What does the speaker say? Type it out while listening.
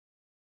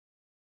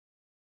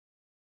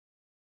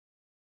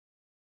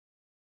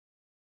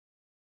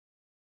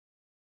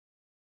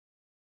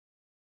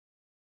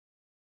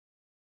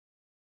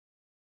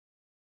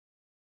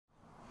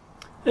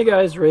Hey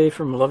guys, Ray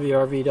from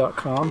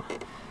loveyourrv.com.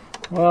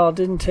 Well, it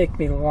didn't take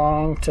me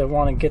long to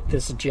want to get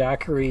this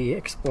Jackery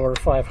Explorer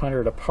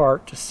 500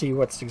 apart to see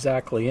what's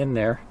exactly in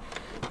there.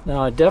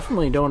 Now, I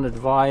definitely don't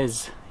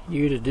advise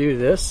you to do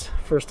this.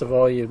 First of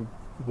all, you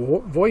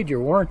void your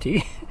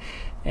warranty,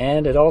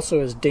 and it also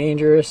is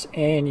dangerous,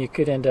 and you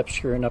could end up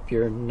screwing up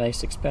your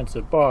nice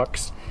expensive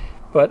box.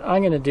 But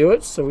I'm going to do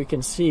it so we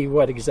can see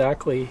what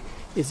exactly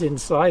is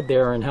inside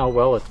there and how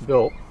well it's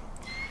built.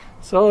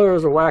 So there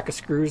was a whack of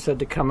screws had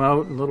to come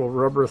out and little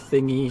rubber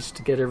thingies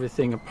to get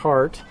everything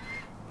apart,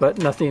 but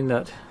nothing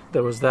that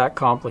was that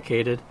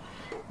complicated.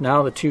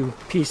 Now the two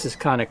pieces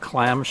kind of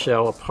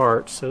clamshell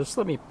apart, so just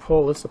let me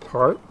pull this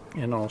apart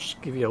and I'll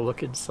give you a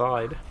look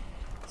inside.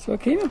 So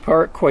it came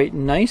apart quite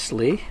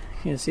nicely.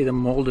 You can see the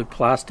molded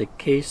plastic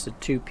case of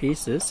two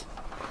pieces.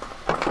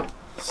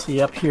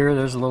 See up here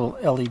there's a little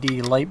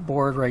LED light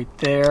board right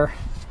there,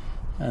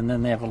 and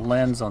then they have a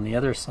lens on the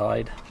other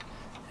side,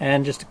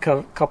 and just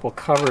a couple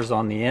covers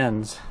on the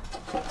ends.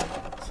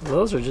 So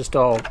those are just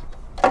all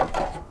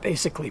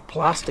basically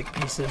plastic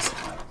pieces.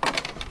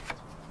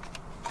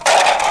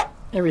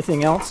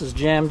 Everything else is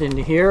jammed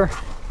into here.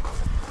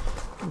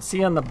 You can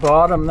see on the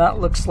bottom that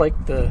looks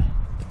like the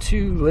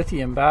two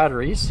lithium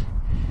batteries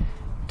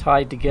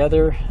tied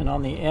together, and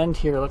on the end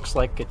here looks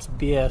like it's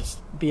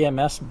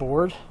BMS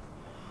board.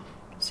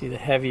 You can see the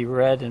heavy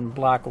red and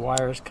black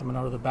wires coming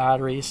out of the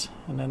batteries,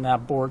 and then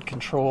that board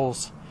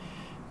controls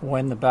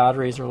when the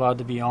batteries are allowed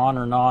to be on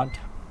or not.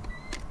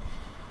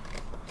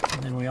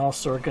 And then we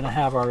also are going to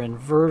have our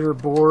inverter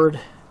board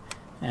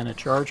and a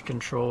charge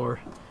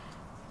controller.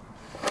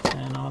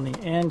 And on the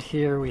end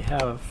here we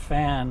have a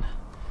fan.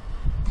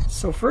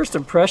 So first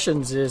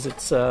impressions is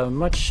it's a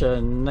much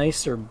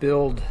nicer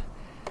build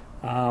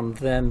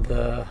than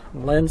the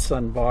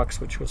Lensun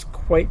box, which was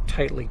quite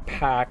tightly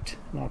packed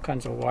and all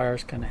kinds of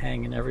wires kind of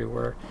hanging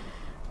everywhere.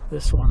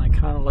 This one, I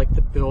kind of like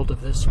the build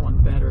of this one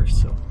better,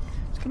 so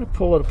I'm going to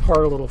pull it apart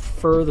a little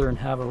further and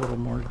have a little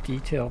more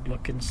detailed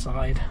look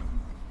inside.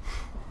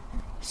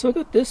 So I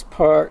got this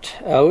part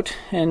out,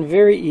 and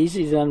very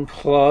easy to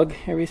unplug.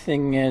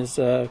 Everything is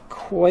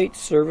quite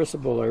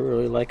serviceable. I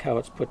really like how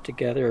it's put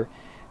together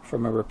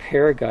from a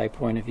repair guy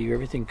point of view.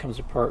 Everything comes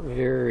apart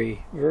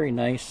very, very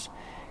nice.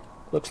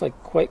 Looks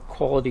like quite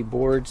quality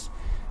boards.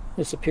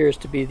 This appears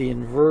to be the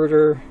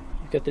inverter.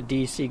 You've got the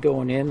DC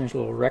going in. There's a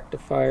little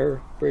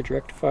rectifier, bridge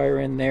rectifier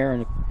in there,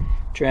 and a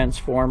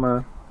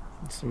transformer.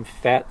 Some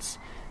FETs,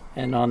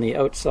 and on the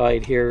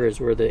outside here is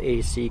where the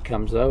AC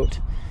comes out.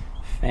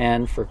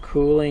 Fan for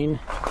cooling.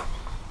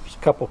 There's a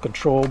couple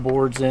control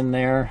boards in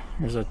there.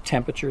 There's a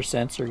temperature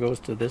sensor goes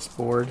to this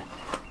board.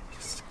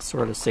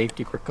 Sort of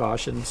safety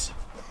precautions.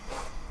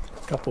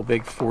 A couple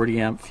big 40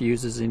 amp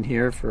fuses in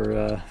here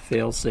for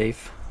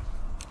fail-safe,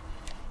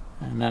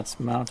 and that's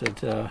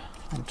mounted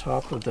on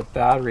top of the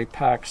battery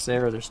packs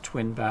there. There's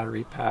twin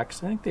battery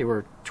packs. I think they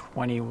were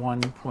 21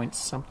 point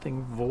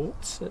something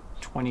volts at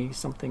 20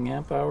 something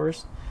amp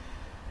hours.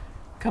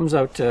 Comes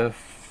out to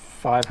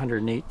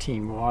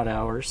 518 watt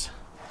hours.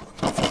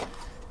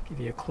 Give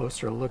you a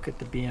closer look at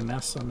the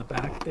BMS on the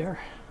back there.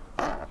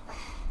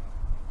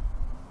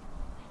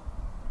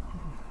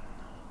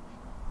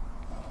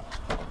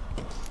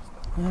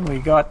 And we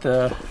got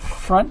the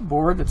front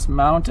board that's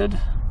mounted.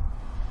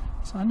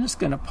 So I'm just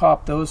going to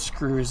pop those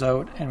screws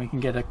out and we can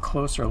get a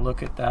closer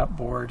look at that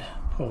board,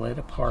 pull it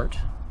apart.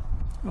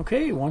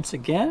 Okay, once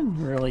again,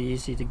 really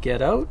easy to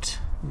get out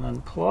and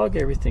unplug.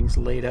 Everything's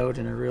laid out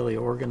in a really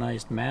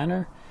organized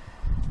manner.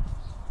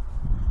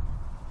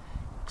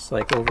 Looks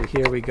like over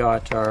here we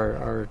got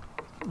our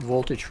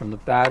voltage from the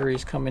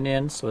batteries coming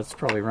in, so it's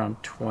probably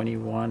around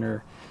 21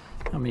 or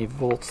how many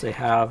volts they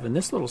have. And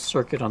this little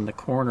circuit on the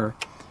corner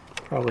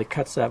probably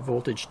cuts that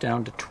voltage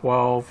down to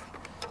 12.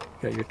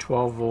 You got your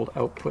 12 volt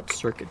output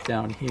circuit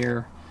down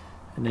here,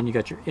 and then you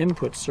got your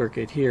input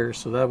circuit here,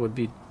 so that would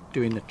be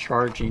doing the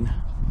charging.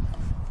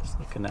 Just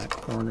look in that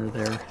corner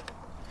there.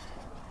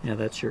 Yeah,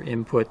 that's your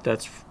input.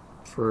 That's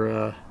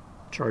for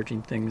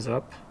charging things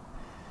up.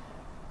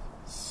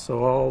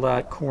 So all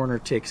that corner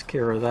takes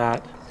care of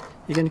that.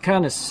 You can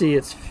kind of see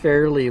it's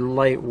fairly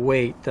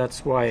lightweight.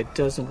 That's why it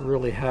doesn't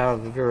really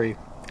have a very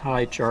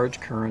high charge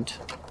current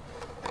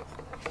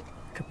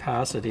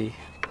capacity.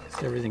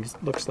 Everything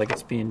looks like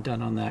it's being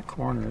done on that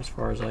corner as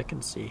far as I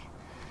can see.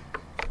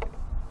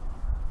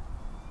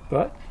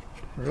 But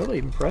really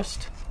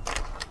impressed.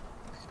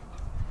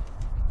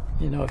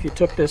 You know, if you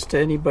took this to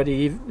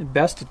anybody,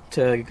 best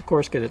to of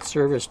course get it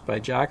serviced by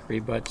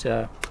Jackery, but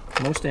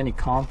most any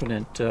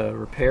competent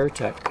repair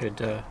tech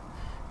could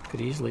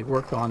easily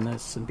work on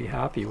this and be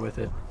happy with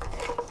it.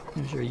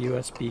 There's your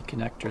USB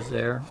connectors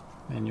there,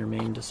 and your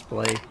main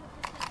display,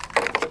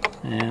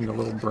 and a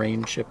little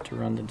brain chip to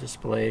run the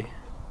display.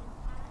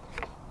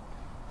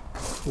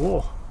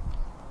 Cool.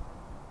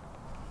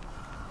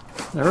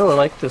 I really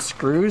like the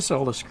screws.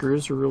 All the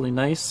screws are really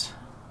nice,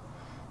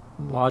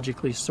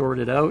 logically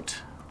sorted out,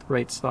 the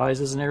right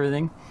sizes and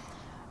everything.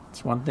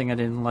 It's one thing I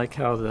didn't like,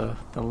 how the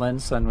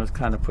Lensun was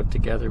kind of put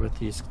together with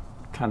these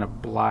kind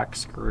of black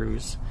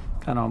screws.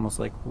 kind of almost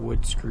like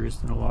wood screws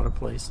in a lot of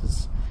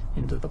places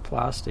into the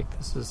plastic.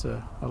 This is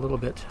a little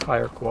bit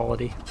higher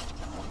quality.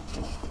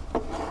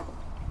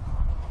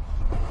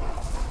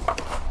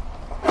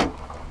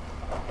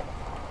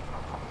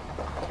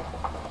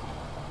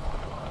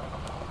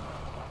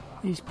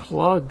 These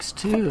plugs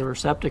too, the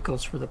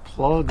receptacles for the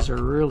plugs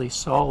are really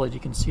solid. You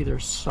can see they're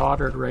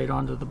soldered right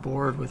onto the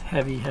board with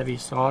heavy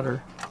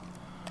solder.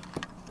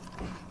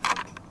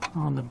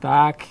 On the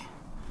back,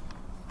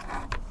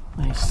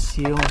 nice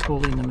seal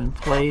holding them in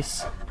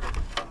place.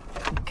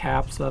 The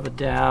caps have a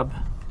dab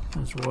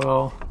as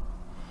well.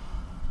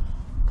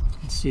 You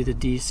can see the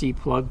DC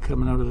plug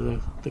coming out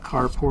of the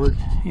carport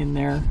in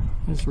there.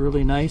 It's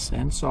really nice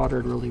and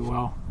soldered really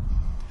well.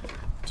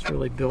 It's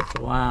really built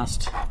to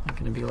last. Not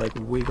going to be like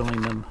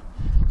wiggling them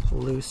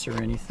loose or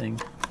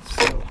anything.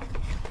 So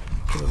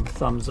give them a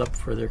thumbs up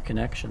for their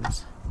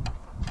connections.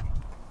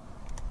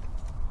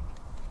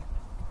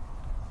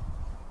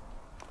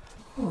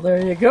 Well,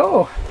 there you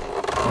go.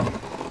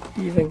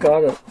 Even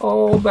got it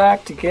all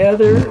back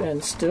together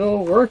and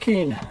still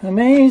working.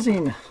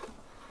 Amazing.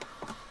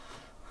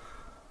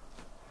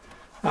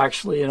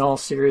 Actually, in all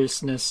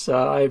seriousness,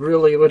 I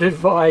really would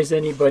advise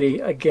anybody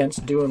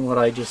against doing what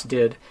I just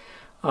did.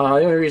 The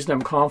only reason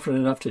I'm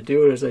confident enough to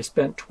do it is I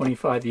spent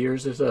 25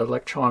 years as an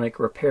electronic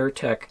repair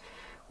tech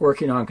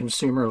working on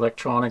consumer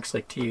electronics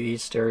like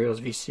TVs,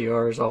 stereos,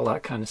 VCRs, all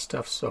that kind of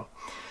stuff. So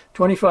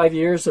 25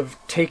 years of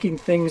taking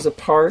things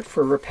apart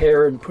for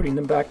repair and putting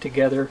them back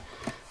together.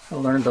 I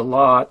learned a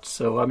lot,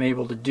 so I'm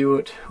able to do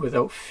it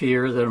without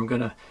fear that I'm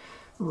going to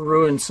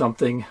ruin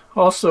something.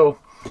 Also,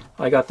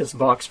 I got this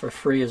box for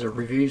free as a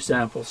review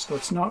sample, so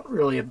it's not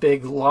really a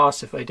big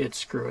loss if I did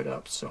screw it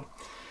up. So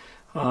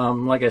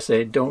like I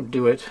say, don't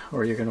do it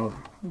or you're going to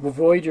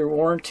void your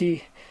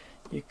warranty.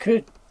 You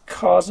could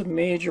cause a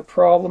major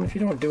problem. If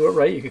you don't do it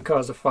right, you could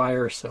cause a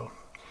fire. So,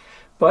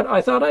 but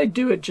I thought I'd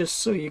do it just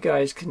so you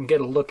guys can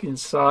get a look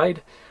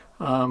inside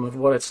of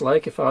what it's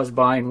like. If I was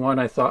buying one,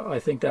 I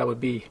think that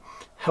would be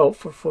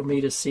helpful for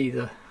me to see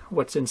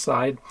what's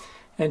inside.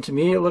 And to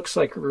me, it looks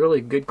like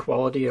really good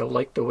quality. I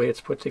like the way it's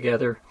put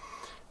together.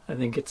 I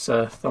think it's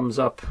a thumbs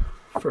up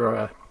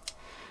for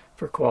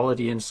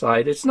quality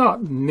inside. It's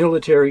not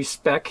military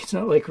spec. It's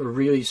not like a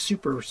really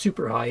super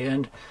high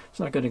end. It's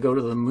not going to go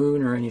to the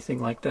moon or anything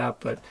like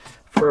that. But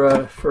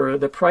for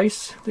the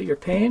price that you're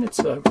paying, it's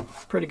a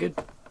pretty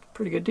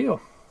good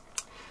deal.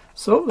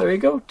 So there you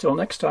go. Till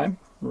next time,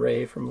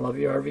 Ray from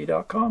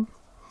loveyourrv.com.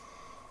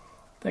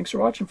 Thanks for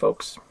watching,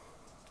 folks.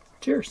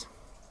 Cheers.